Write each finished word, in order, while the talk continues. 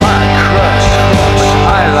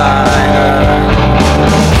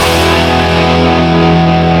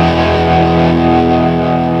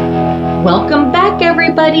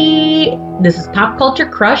This is Pop Culture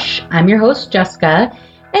Crush. I'm your host, Jessica,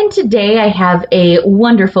 and today I have a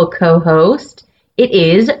wonderful co-host. It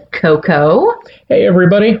is Coco. Hey,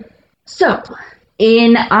 everybody. So,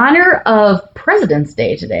 in honor of President's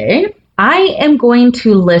Day today, I am going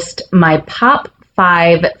to list my top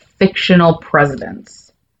 5 fictional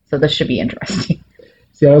presidents. So this should be interesting.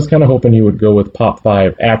 See, I was kind of hoping you would go with top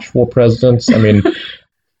 5 actual presidents. I mean...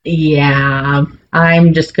 Yeah,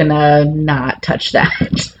 I'm just gonna not touch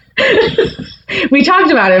that. We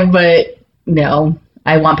talked about it, but no,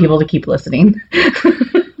 I want people to keep listening.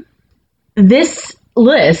 This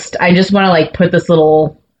list, I just want to put this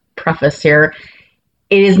little preface here.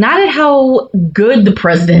 It is not how good the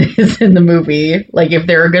president is in the movie, if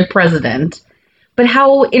they're a good president, but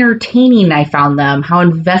how entertaining I found them, how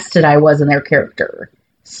invested I was in their character.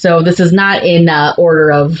 So this is not in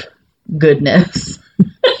order of goodness.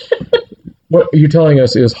 What you're telling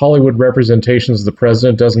us is Hollywood representations of the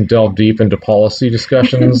president doesn't delve deep into policy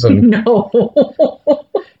discussions and No.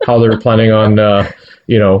 how they're planning on,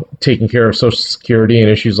 taking care of Social Security and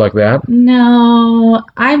issues like that? No,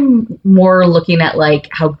 I'm more looking at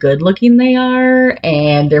how good looking they are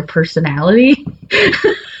and their personality,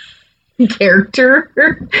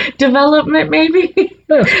 character development, maybe.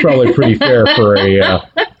 That's probably pretty fair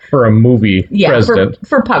for a movie president.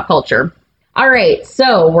 For pop culture. All right,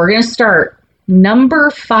 so we're going to start.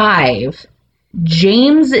 Number 5,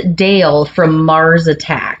 James Dale from Mars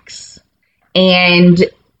Attacks. And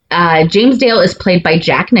James Dale is played by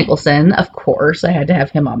Jack Nicholson. Of course, I had to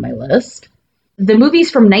have him on my list. The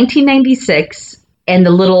movie's from 1996, and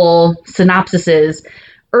the little synopsis is,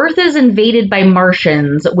 Earth is invaded by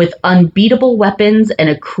Martians with unbeatable weapons and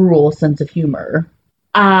a cruel sense of humor.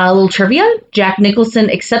 A little trivia, Jack Nicholson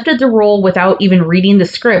accepted the role without even reading the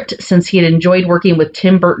script since he had enjoyed working with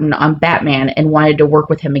Tim Burton on Batman and wanted to work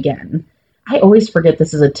with him again. I always forget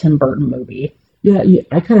this is a Tim Burton movie. Yeah,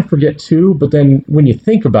 I kind of forget too, but then when you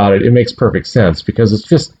think about it, it makes perfect sense because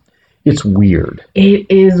it's weird. It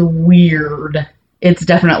is weird. It's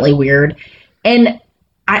definitely weird. And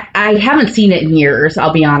I haven't seen it in years,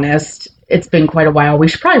 I'll be honest. It's been quite a while. We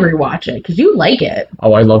should probably rewatch it because you like it.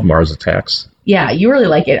 Oh, I love Mars Attacks. Yeah, you really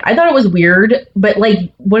like it. I thought it was weird, but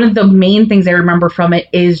one of the main things I remember from it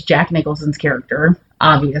is Jack Nicholson's character,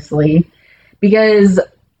 obviously, because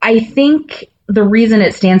I think the reason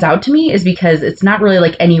it stands out to me is because it's not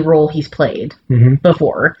really any role he's played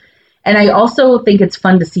before. And I also think it's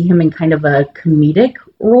fun to see him in kind of a comedic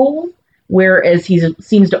role, whereas he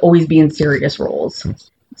seems to always be in serious roles.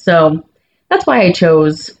 So that's why I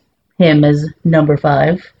chose him as number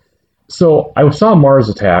 5. So I saw Mars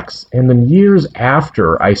Attacks, and then years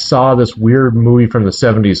after, I saw this weird movie from the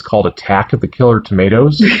 70s called Attack of the Killer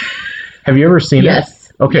Tomatoes. Have you ever seen it?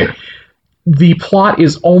 Yes. Okay. Yeah. The plot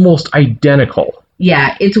is almost identical.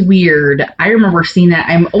 Yeah, it's weird. I remember seeing that.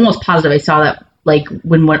 I'm almost positive I saw that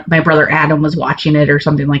when my brother Adam was watching it or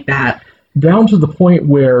something like that. Down to the point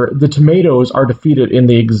where the tomatoes are defeated in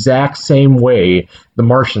the exact same way the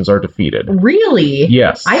Martians are defeated. Really?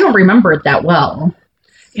 Yes. I don't remember it that well.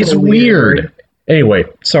 It's weird. Anyway,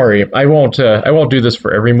 sorry. I won't do this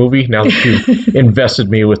for every movie now that you've invested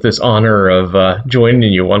me with this honor of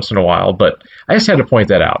joining you once in a while, but I just had to point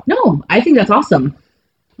that out. No, I think that's awesome.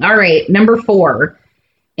 All right, number 4,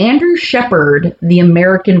 Andrew Shepard, the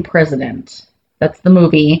American President. That's the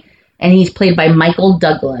movie, and he's played by Michael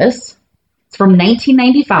Douglas. It's from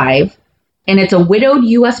 1995, and it's a widowed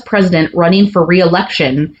U.S. president running for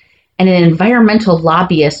re-election, and an environmental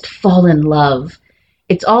lobbyist fall in love.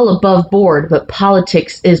 It's all above board, but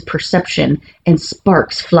politics is perception, and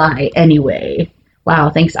sparks fly anyway. Wow,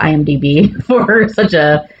 thanks IMDb for such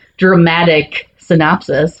a dramatic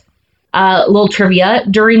synopsis. Little trivia,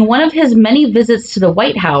 during one of his many visits to the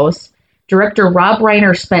White House, director Rob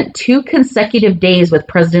Reiner spent 2 consecutive days with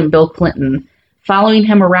President Bill Clinton, following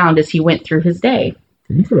him around as he went through his day.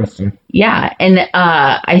 Interesting. Yeah, and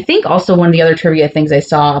I think also one of the other trivia things I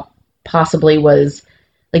saw possibly was...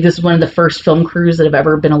 this is one of the first film crews that have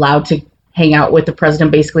ever been allowed to hang out with the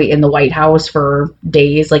president basically in the White House for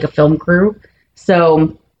days, like a film crew.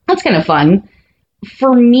 So that's kind of fun.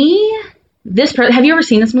 For me, have you ever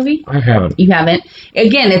seen this movie? I haven't. You haven't?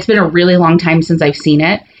 Again, it's been a really long time since I've seen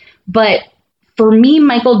it. But for me,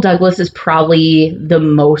 Michael Douglas is probably the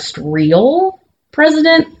most real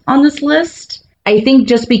president on this list. I think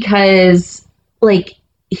just because,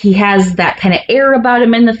 he has that kind of air about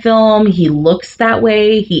him in the film. He looks that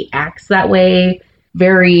way. He acts that way.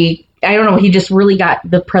 Very, I don't know, he just really got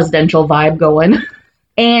the presidential vibe going.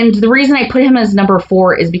 And the reason I put him as number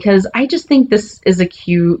 4 is because I just think this is a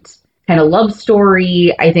cute kind of love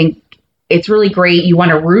story. I think it's really great. You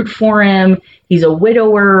want to root for him. He's a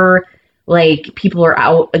widower. like people are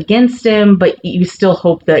out against him, but you still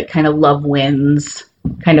hope that kind of love wins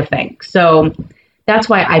kind of thing. So that's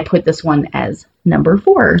why I put this one as number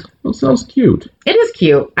 4. Well, sounds cute. It is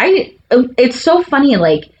cute. It's so funny.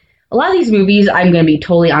 Like a lot of these movies, I'm going to be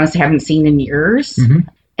totally honest, I haven't seen in years. Mm-hmm.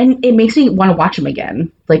 And it makes me want to watch them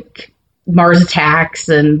again. Like Mars Attacks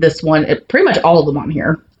and this one, pretty much all of them on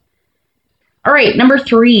here. All right, number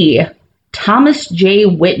 3, Thomas J.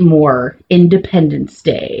 Whitmore, Independence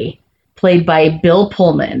Day, played by Bill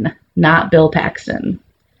Pullman, not Bill Paxton.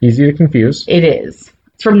 Easy to confuse. It is.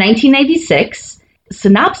 It's from 1996.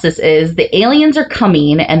 Synopsis is the aliens are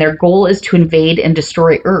coming and their goal is to invade and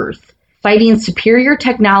destroy Earth. Fighting superior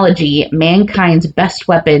technology, mankind's best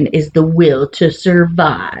weapon is the will to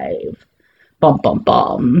survive. Bum, bum,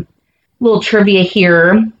 bum. Little trivia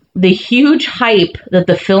here. The huge hype that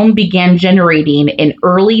the film began generating in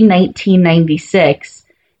early 1996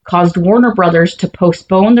 caused Warner Brothers to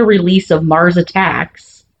postpone the release of Mars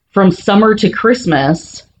Attacks from summer to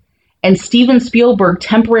Christmas, and Steven Spielberg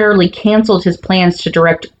temporarily canceled his plans to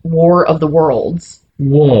direct War of the Worlds.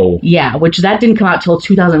 Whoa. Yeah, which that didn't come out till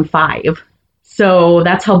 2005. So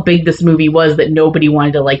that's how big this movie was that nobody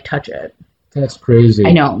wanted to touch it. That's crazy.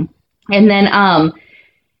 I know. And then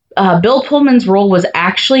Bill Pullman's role was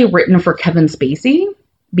actually written for Kevin Spacey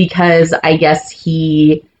because I guess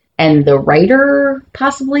he and the writer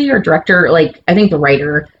possibly or director, I think the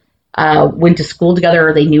writer went to school together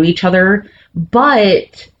or they knew each other,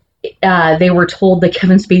 but they were told that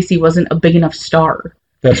Kevin Spacey wasn't a big enough star.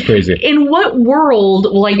 That's crazy. In what world,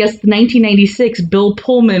 well, I guess 1996, Bill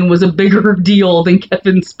Pullman was a bigger deal than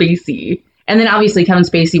Kevin Spacey. And then obviously Kevin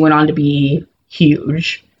Spacey went on to be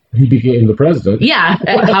huge. He became the president. Yeah,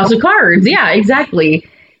 at House of Cards. Yeah, exactly.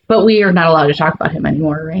 But we are not allowed to talk about him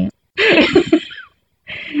anymore, right?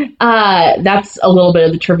 That's a little bit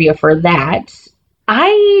of the trivia for that.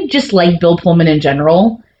 I just like Bill Pullman in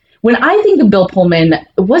general. When I think of Bill Pullman,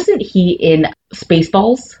 wasn't he in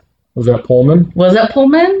Spaceballs? Was that Pullman? Was that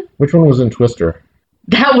Pullman? Which one was in Twister?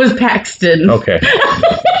 That was Paxton. Okay.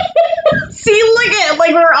 See, look at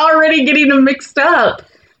we're already getting them mixed up.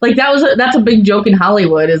 That's a big joke in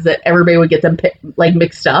Hollywood is that everybody would get them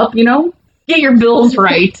mixed up, you know? Get your bills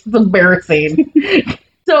right. It's embarrassing.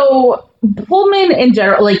 So Pullman in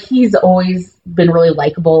general, he's always been really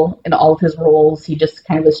likable in all of his roles. He just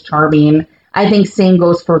kind of is charming. I think same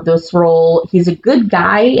goes for this role. He's a good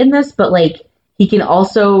guy in this, but he can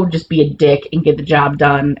also just be a dick and get the job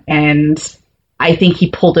done. And I think he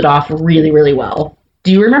pulled it off really, really well.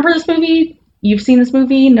 Do you remember this movie? You've seen this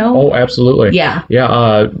movie? No? Oh, absolutely. Yeah.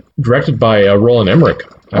 Yeah, directed by Roland Emmerich,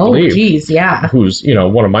 I believe. Oh, geez, yeah. Who's,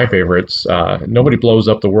 one of my favorites. Nobody blows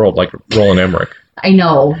up the world like Roland Emmerich. I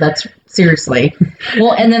know, that's seriously.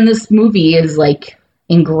 Well, and then this movie is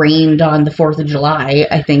ingrained on the 4th of July,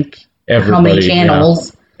 I think. Everybody, how many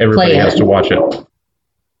channels Everybody play has it. to watch it.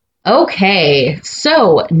 Okay,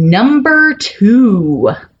 so number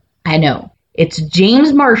 2. I know. It's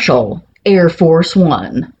James Marshall, Air Force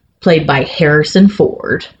One, played by Harrison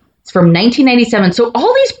Ford. It's from 1997. So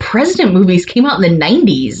all these president movies came out in the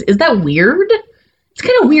 90s. Is that weird? It's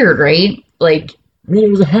kind of weird, right? It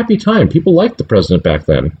was a happy time. People liked the president back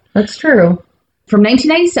then. That's true. From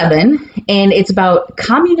 1997, and it's about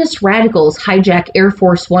communist radicals hijack Air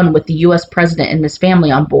Force One with the U.S. president and his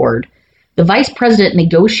family on board. The vice president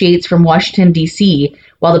negotiates from Washington, D.C.,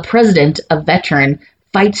 while the president, a veteran,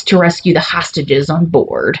 fights to rescue the hostages on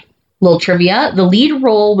board. Little trivia, the lead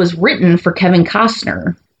role was written for Kevin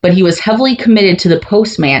Costner, but he was heavily committed to The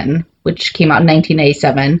Postman, which came out in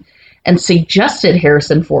 1987, and suggested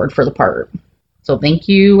Harrison Ford for the part. So thank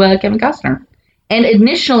you, Kevin Costner. And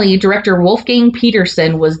initially, director Wolfgang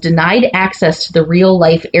Peterson was denied access to the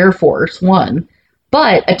real-life Air Force One,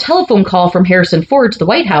 but a telephone call from Harrison Ford to the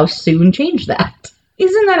White House soon changed that.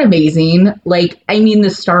 Isn't that amazing? The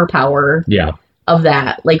star power of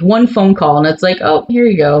that. One phone call, and it's oh, here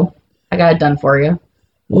you go. I got it done for you.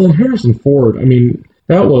 Well, and Harrison Ford,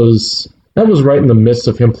 that was right in the midst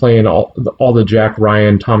of him playing all the Jack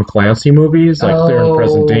Ryan, Tom Clancy movies, They're in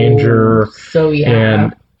Present Danger. So, yeah.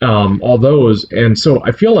 And all those. And so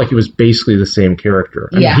I feel like it was basically the same character.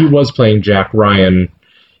 He was playing Jack Ryan,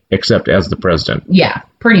 except as the president. Yeah,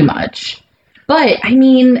 pretty much. But,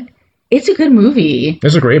 it's a good movie.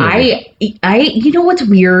 It's a great movie. You know what's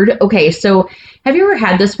weird? Okay, so have you ever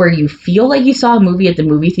had this where you feel like you saw a movie at the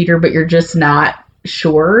movie theater, but you're just not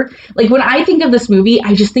sure? When I think of this movie,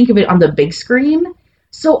 I just think of it on the big screen.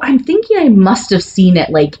 So I'm thinking I must have seen it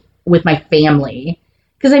with my family.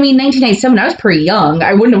 Because, 1997, I was pretty young.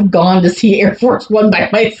 I wouldn't have gone to see Air Force One by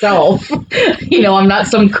myself. I'm not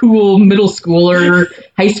some cool middle schooler,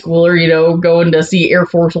 high schooler, going to see Air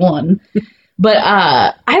Force One. But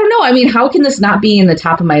I don't know. How can this not be in the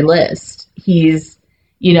top of my list? He's,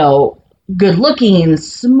 good looking,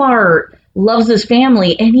 smart, loves his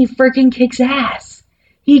family, and he freaking kicks ass.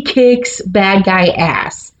 He kicks bad guy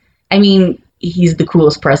ass. He's the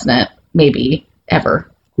coolest president, maybe,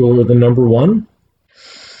 ever. Cooler than number one?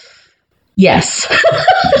 Yes.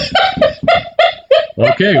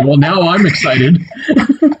 Okay, well, now I'm excited.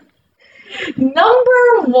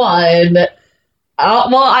 Number one.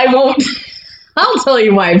 I won't. I'll tell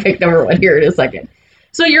you why I picked number one here in a second.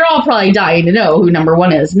 So you're all probably dying to know who number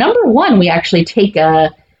one is. Number one, we actually take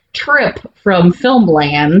a trip from film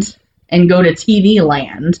land and go to TV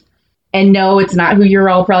land. And no, it's not who you're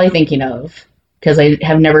all probably thinking of, because I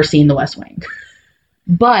have never seen The West Wing.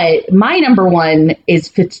 But my number one is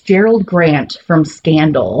Fitzgerald Grant from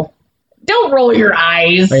Scandal. Don't roll your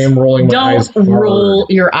eyes. I am rolling my eyes. Don't roll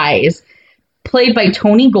your eyes. Played by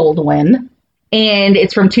Tony Goldwyn. And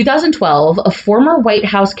it's from 2012. A former White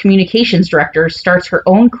House communications director starts her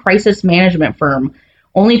own crisis management firm,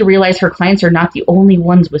 only to realize her clients are not the only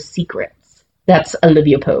ones with secrets. That's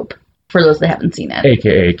Olivia Pope, for those that haven't seen it.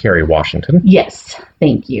 AKA Kerry Washington. Yes,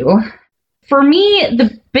 thank you. For me,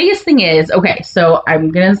 the biggest thing is, okay, so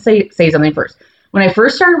I'm going to say something first. When I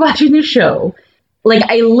first started watching the show,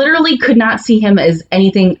 I literally could not see him as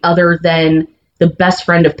anything other than the best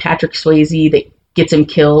friend of Patrick Swayze that gets him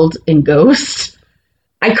killed in Ghost.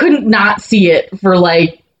 I couldn't not see it for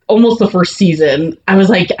almost the first season. I was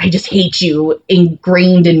like, I just hate you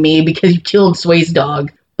ingrained in me because you killed Sway's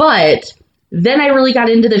dog. But then I really got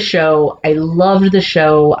into the show. I loved the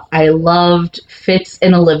show. I loved Fitz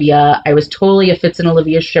and Olivia. I was totally a Fitz and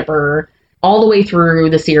Olivia shipper all the way through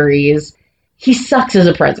the series. He sucks as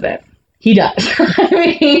a president. He does.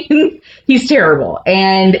 He's terrible.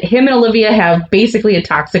 And him and Olivia have basically a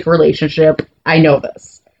toxic relationship. I know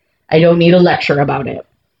this. I don't need a lecture about it.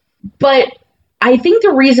 But I think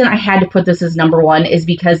the reason I had to put this as number one is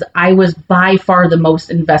because I was by far the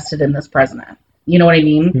most invested in this president. You know what I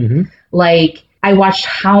mean? Mm-hmm. I watched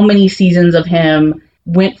how many seasons of him,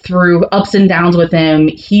 went through ups and downs with him.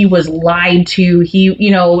 He was lied to. He,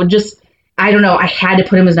 I don't know. I had to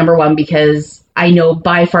put him as number one because I know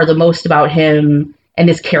by far the most about him and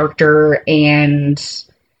his character. And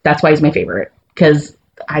that's why he's my favorite, because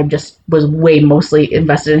I just was way mostly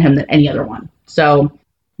invested in him than any other one. So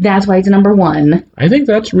that's why he's number one. I think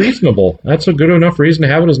that's reasonable. That's a good enough reason to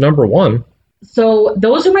have it as number one. So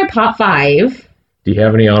those are my top five. Do you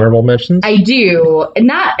have any honorable mentions? I do.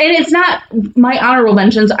 And it's not my honorable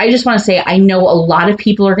mentions. I just want to say I know a lot of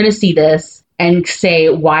people are going to see this and say,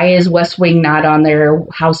 why is West Wing not on there?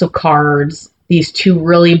 House of Cards, these two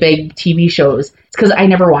really big TV shows. It's because I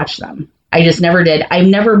never watched them. I just never did. I've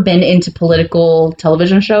never been into political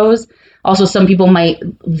television shows. Also, some people might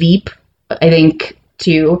Veep, I think,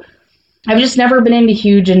 too. I've just never been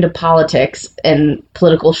into politics and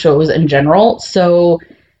political shows in general. So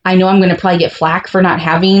I know I'm going to probably get flack for not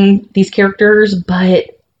having these characters, but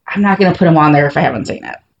I'm not going to put them on there if I haven't seen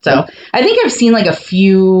it. So I think I've seen a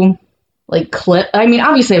few clips.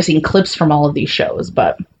 Obviously I've seen clips from all of these shows,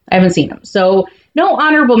 but I haven't seen them. So no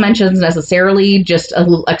honorable mentions necessarily, just a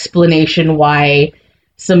little explanation why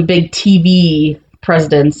some big TV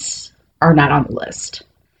presidents are not on the list.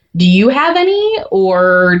 Do you have any,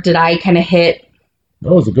 or did I kind of hit?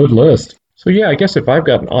 That was a good list. So yeah, I guess if I've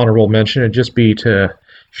got an honorable mention, it'd just be to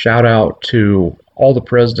shout out to All the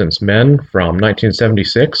President's Men from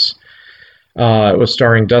 1976. It was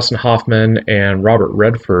starring Dustin Hoffman and Robert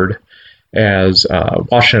Redford as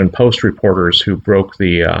Washington Post reporters who broke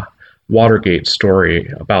the Watergate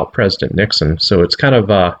story about President Nixon. So it's kind of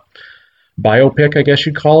a biopic, I guess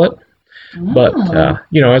you'd call it. Oh. But,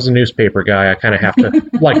 as a newspaper guy, I kind of have to,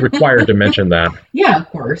 required to mention that. Yeah, of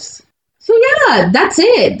course. So, yeah, that's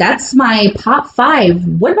it. That's my top five.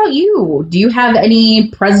 What about you? Do you have any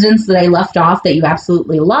presidents that I left off that you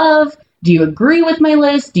absolutely love? Do you agree with my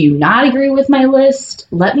list? Do you not agree with my list?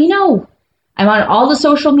 Let me know. I'm on all the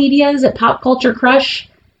social medias at Pop Culture Crush.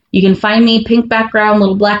 You can find me, pink background,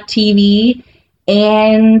 little black TV.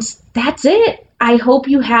 And that's it. I hope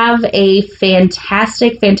you have a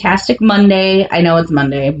fantastic, fantastic Monday. I know it's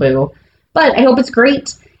Monday, boo. But I hope it's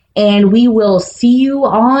great. And we will see you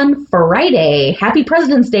on Friday. Happy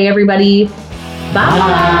President's Day, everybody. Bye.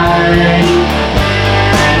 Bye.